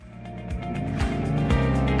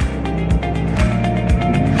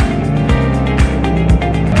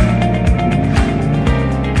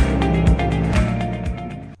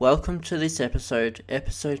Welcome to this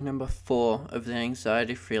episode number 4 of the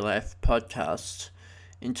Anxiety Free Life podcast,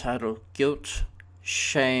 entitled Guilt,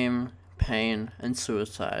 Shame, Pain, and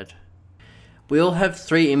Suicide. We all have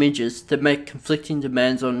 3 images that make conflicting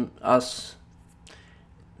demands on us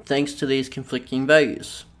thanks to these conflicting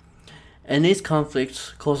values. And these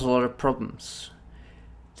conflicts cause a lot of problems.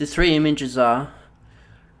 The 3 images are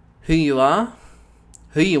who you are,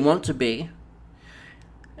 who you want to be,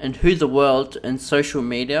 and who the world and social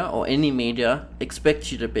media or any media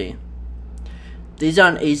expects you to be. These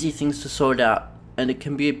aren't easy things to sort out, and it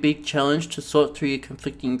can be a big challenge to sort through your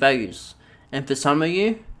conflicting values. And for some of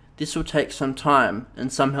you, this will take some time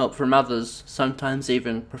and some help from others, sometimes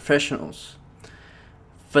even professionals.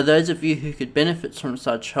 For those of you who could benefit from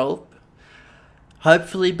such help,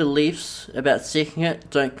 hopefully beliefs about seeking it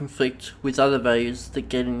don't conflict with other values that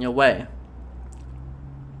get in your way.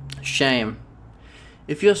 Shame.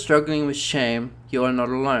 If you're struggling with shame, you are not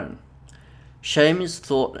alone. Shame is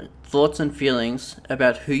thoughts and feelings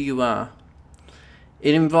about who you are.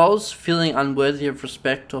 It involves feeling unworthy of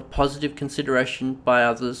respect or positive consideration by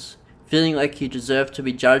others, feeling like you deserve to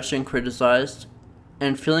be judged and criticized,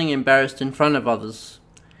 and feeling embarrassed in front of others.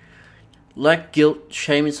 Like guilt,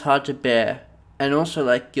 shame is hard to bear, and also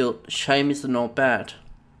like guilt, shame isn't all bad.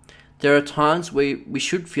 There are times where we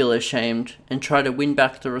should feel ashamed and try to win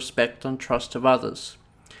back the respect and trust of others.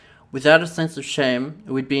 Without a sense of shame,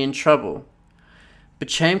 we'd be in trouble. But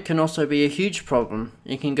shame can also be a huge problem.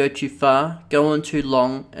 It can go too far, go on too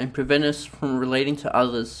long, and prevent us from relating to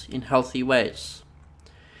others in healthy ways.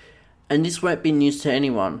 And this won't be news to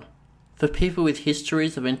anyone. For people with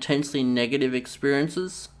histories of intensely negative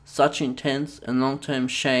experiences, such intense and long-term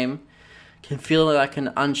shame can feel like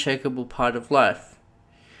an unshakable part of life.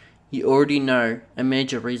 You already know a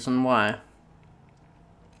major reason why.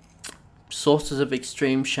 Sources of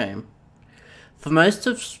extreme shame. For most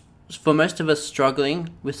of us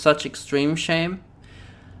struggling with such extreme shame,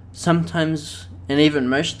 sometimes and even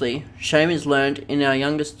mostly, shame is learned in our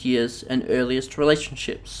youngest years and earliest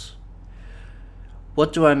relationships.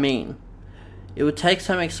 What do I mean? It would take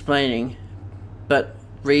some explaining, but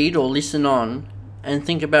read or listen on and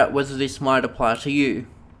think about whether this might apply to you.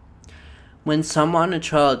 When someone a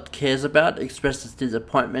child cares about expresses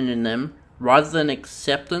disappointment in them, rather than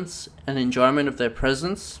acceptance and enjoyment of their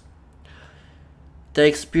presence, they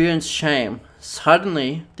experience shame.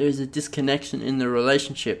 Suddenly, there is a disconnection in the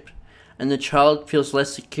relationship, and the child feels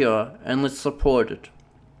less secure and less supported.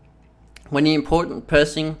 When the important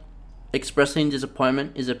person expressing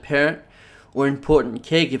disappointment is a parent or important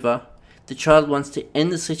caregiver, the child wants to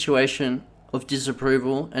end the situation of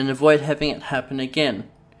disapproval and avoid having it happen again.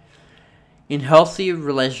 In healthy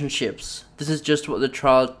relationships, this is just what the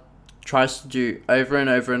child tries to do over and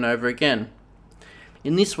over and over again.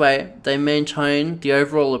 In this way, they maintain the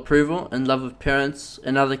overall approval and love of parents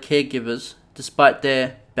and other caregivers despite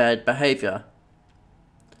their bad behavior.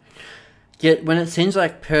 Yet, when it seems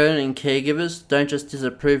like parents and caregivers don't just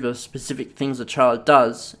disapprove of specific things a child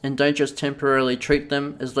does, and don't just temporarily treat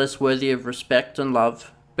them as less worthy of respect and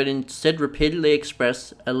love, but instead repeatedly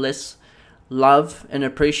express a less love and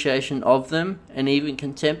appreciation of them, and even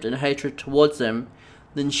contempt and hatred towards them,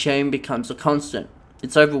 then shame becomes a constant.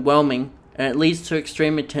 It's overwhelming, and it leads to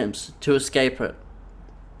extreme attempts to escape it.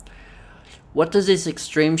 What does this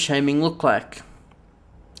extreme shaming look like?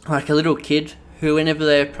 Like a little kid who, whenever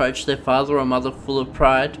they approach their father or mother full of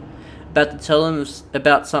pride, about to tell them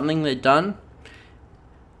about something they've done,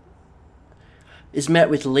 is met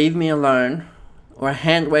with "leave me alone," or a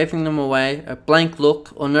hand waving them away, a blank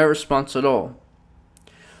look, or no response at all.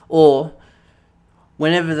 Or,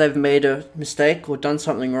 whenever they've made a mistake or done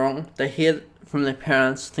something wrong, they hear from their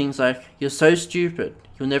parents things like, "You're so stupid,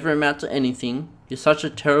 you'll never amount to anything, you're such a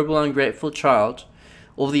terrible, ungrateful child,"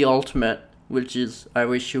 or the ultimate, which is, "I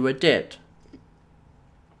wish you were dead."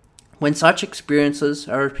 When such experiences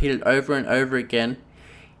are repeated over and over again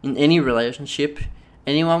in any relationship,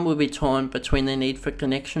 anyone will be torn between their need for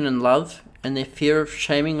connection and love and their fear of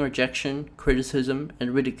shaming, rejection, criticism,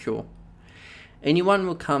 and ridicule. Anyone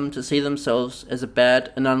will come to see themselves as a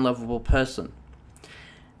bad and unlovable person.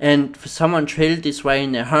 And for someone treated this way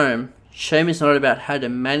in their home, shame is not about how to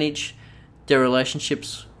manage their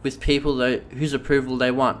relationships with people whose approval they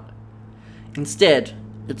want. Instead,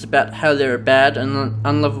 it's about how they're a bad and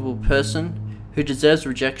unlovable person who deserves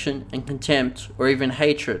rejection and contempt or even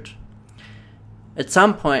hatred. At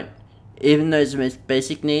some point, even those most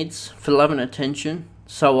basic needs for love and attention,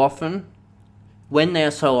 when they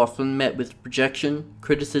are so often met with rejection,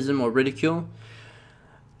 criticism, or ridicule,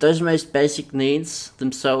 those most basic needs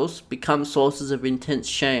themselves become sources of intense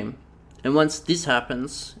shame. And once this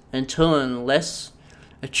happens, until and unless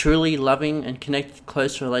a truly loving and connected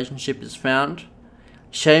close relationship is found,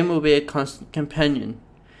 shame will be a constant companion.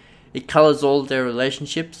 It colours all their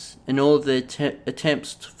relationships and all of their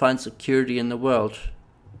attempts to find security in the world.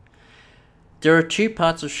 There are two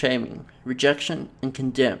parts of shaming: rejection and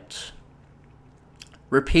contempt.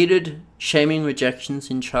 Repeated shaming rejections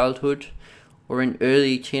in childhood or in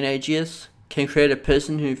early teenage years can create a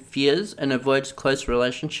person who fears and avoids close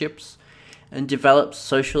relationships and develops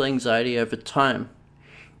social anxiety over time.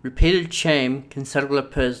 Repeated shame can settle a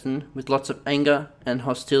person with lots of anger and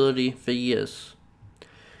hostility for years.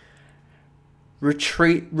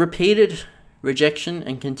 Repeated rejection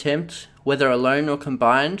and contempt, whether alone or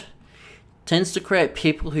combined, tends to create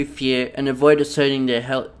people who fear and avoid asserting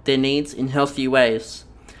their needs in healthy ways.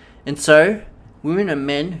 And so, women and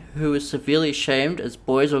men who are severely shamed as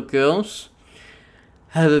boys or girls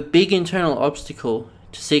have a big internal obstacle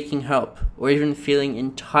to seeking help or even feeling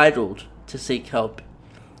entitled to seek help,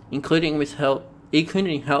 including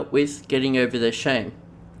help with getting over their shame.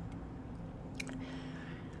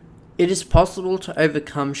 It is possible to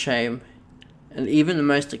overcome shame, and even the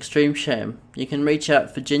most extreme shame. You can reach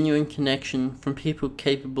out for genuine connection from people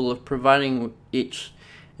capable of providing it,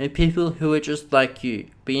 and people who are just like you,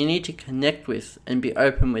 but you need to connect with and be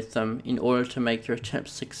open with them in order to make your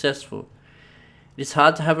attempts successful. It is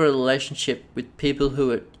hard to have a relationship with people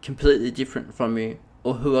who are completely different from you,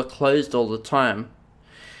 or who are closed all the time.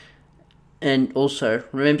 And also,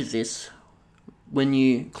 remember this when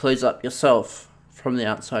you close up yourself from the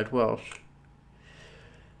outside world.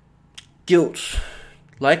 Guilt.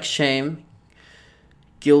 Like shame,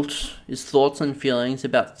 guilt is thoughts and feelings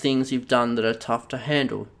about things you've done that are tough to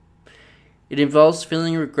handle. It involves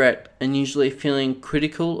feeling regret and usually feeling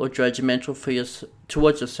critical or judgmental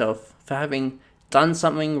towards yourself for having done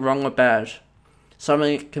something wrong or bad,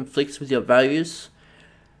 something that conflicts with your values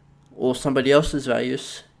or somebody else's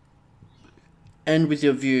values, and with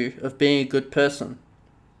your view of being a good person.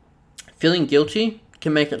 Feeling guilty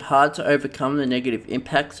can make it hard to overcome the negative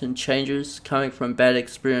impacts and changes coming from bad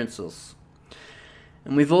experiences.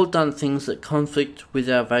 And we've all done things that conflict with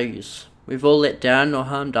our values. We've all let down or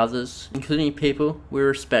harmed others, including people we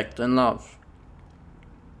respect and love.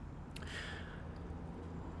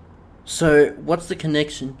 So, what's the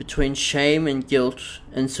connection between shame and guilt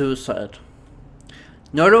and suicide?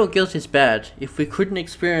 Not all guilt is bad. If we couldn't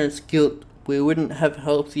experience guilt, we wouldn't have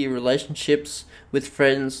healthy relationships with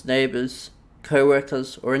friends, neighbours,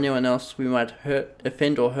 co-workers, or anyone else we might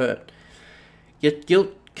offend or hurt. Yet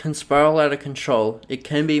guilt can spiral out of control. It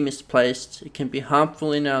can be misplaced. It can be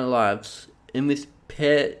harmful in our lives. And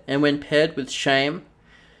when paired with shame,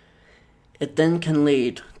 it then can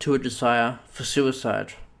lead to a desire for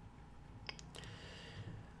suicide.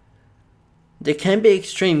 There can be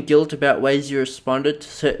extreme guilt about ways you responded to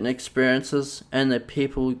certain experiences and the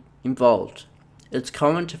people involved. It's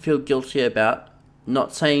common to feel guilty about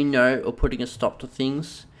not saying no or putting a stop to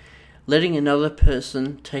things, letting another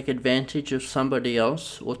person take advantage of somebody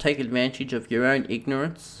else or take advantage of your own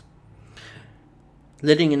ignorance,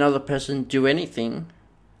 letting another person do anything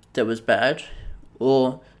that was bad,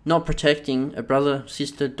 or not protecting a brother,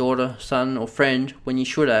 sister, daughter, son, or friend when you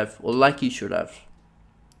should have, or like you should have.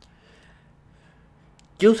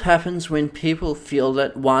 Guilt happens when people feel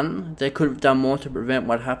that 1, they could have done more to prevent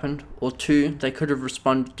what happened, or 2, they could have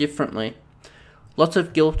responded differently. Lots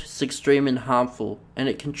of guilt is extreme and harmful, and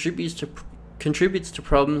it contributes to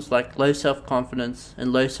problems like low self-confidence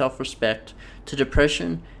and low self-respect, to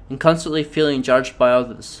depression, and constantly feeling judged by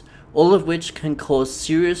others, all of which can cause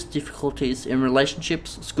serious difficulties in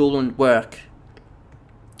relationships, school, and work.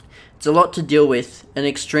 It's a lot to deal with, and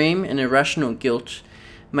extreme and irrational guilt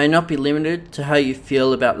may not be limited to how you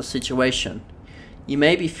feel about the situation. You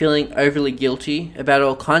may be feeling overly guilty about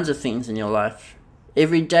all kinds of things in your life.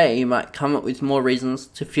 Every day you might come up with more reasons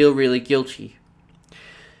to feel really guilty.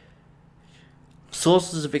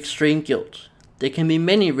 Sources of extreme guilt. There can be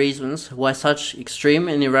many reasons why such extreme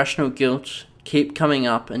and irrational guilt keep coming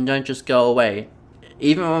up and don't just go away,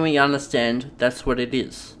 even when we understand that's what it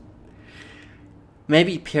is.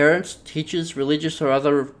 Maybe parents, teachers, religious or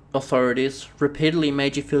other authorities repeatedly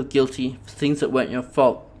made you feel guilty for things that weren't your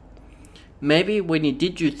fault. Maybe when you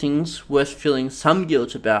did do things worth feeling some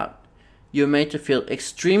guilt about, you were made to feel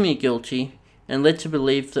extremely guilty and led to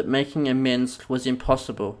believe that making amends was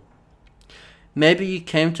impossible. Maybe you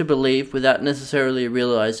came to believe, without necessarily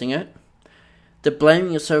realizing it, that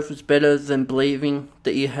blaming yourself was better than believing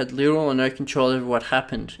that you had little or no control over what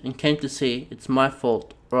happened, and came to see it's my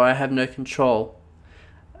fault or I have no control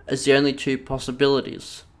as the only two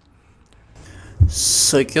possibilities.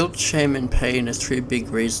 So guilt, shame and pain are 3 big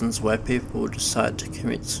reasons why people decide to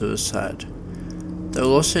commit suicide. They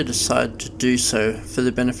will also decide to do so for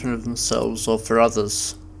the benefit of themselves or for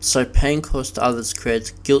others. So pain caused to others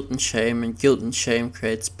creates guilt and shame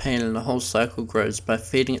creates pain, and the whole cycle grows by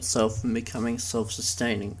feeding itself and becoming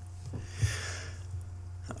self-sustaining.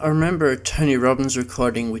 I remember a Tony Robbins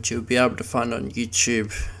recording, which you'll be able to find on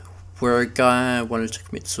YouTube, where a guy wanted to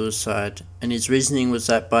commit suicide, and his reasoning was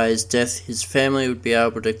that by his death his family would be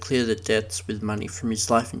able to clear the debts with money from his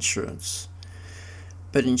life insurance.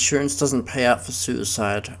 But insurance doesn't pay out for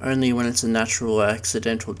suicide, only when it's a natural or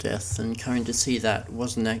accidental death, and coming to see that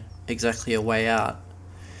wasn't exactly a way out.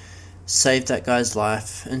 Saved that guy's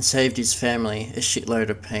life, and saved his family a shitload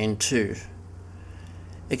of pain too.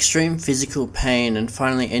 Extreme physical pain and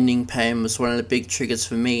finally ending pain was one of the big triggers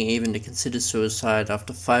for me even to consider suicide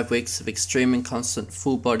after 5 weeks of extreme and constant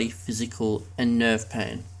full body physical and nerve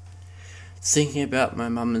pain. Thinking about my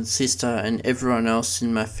mum and sister and everyone else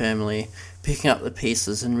in my family, picking up the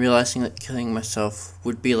pieces and realizing that killing myself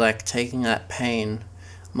would be like taking that pain,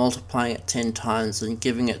 multiplying it 10 times and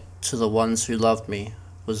giving it to the ones who loved me,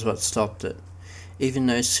 was what stopped it. Even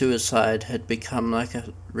though suicide had become like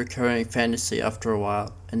a recurring fantasy after a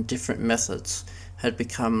while, and different methods had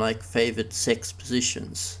become like favoured sex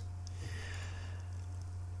positions.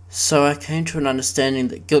 So I came to an understanding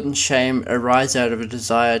that guilt and shame arise out of a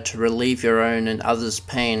desire to relieve your own and others'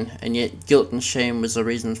 pain, and yet guilt and shame was a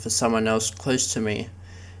reason for someone else close to me.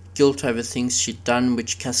 Guilt over things she'd done,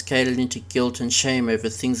 which cascaded into guilt and shame over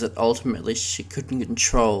things that ultimately she couldn't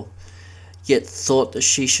control, yet thought that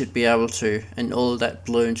she should be able to, and all of that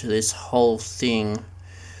blew into this whole thing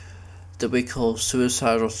that we call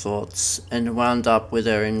suicidal thoughts, and wound up with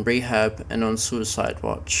her in rehab and on suicide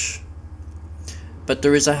watch. But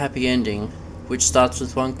there is a happy ending, which starts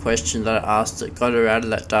with one question that I asked that got her out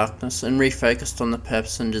of that darkness and refocused on the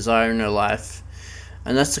purpose and desire in her life.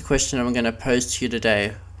 And that's the question I'm going to pose to you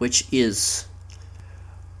today, which is,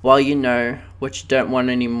 while you know what you don't want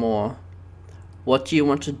anymore, what do you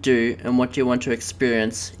want to do and what do you want to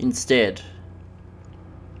experience instead?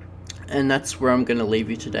 And that's where I'm going to leave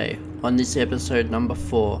you today, on this episode number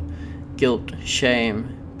 4, Guilt,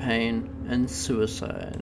 Shame, Pain, and Suicide.